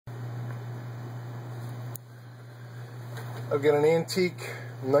I've got an antique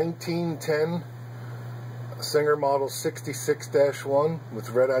 1910 Singer model 66-1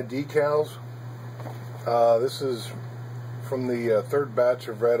 with red-eye decals. This is from the third batch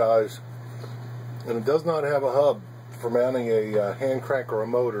of red eyes, and it does not have a hub for mounting a hand crank or a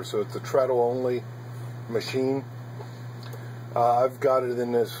motor, so it's a treadle only machine. I've got it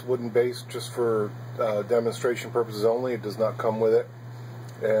in this wooden base just for demonstration purposes only. It does not come with it,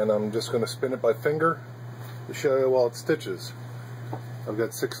 and I'm just going to spin it by finger to show you while it stitches. I've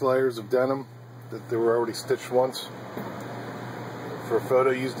got 6 layers of denim that they were already stitched once for a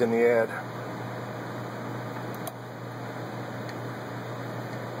photo used in the ad.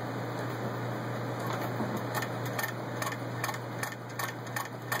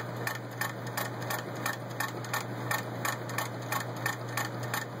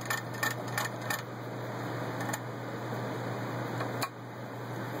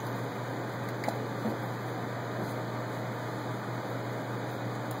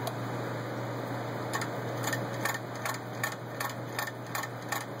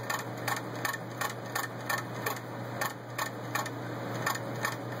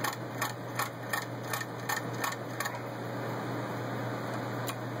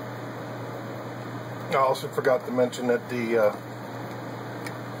 I also forgot to mention that the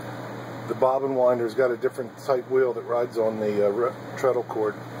bobbin winder's got a different type wheel that rides on the treadle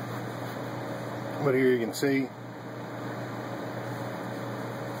cord. But here you can see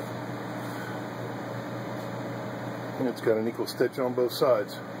it's got an equal stitch on both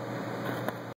sides.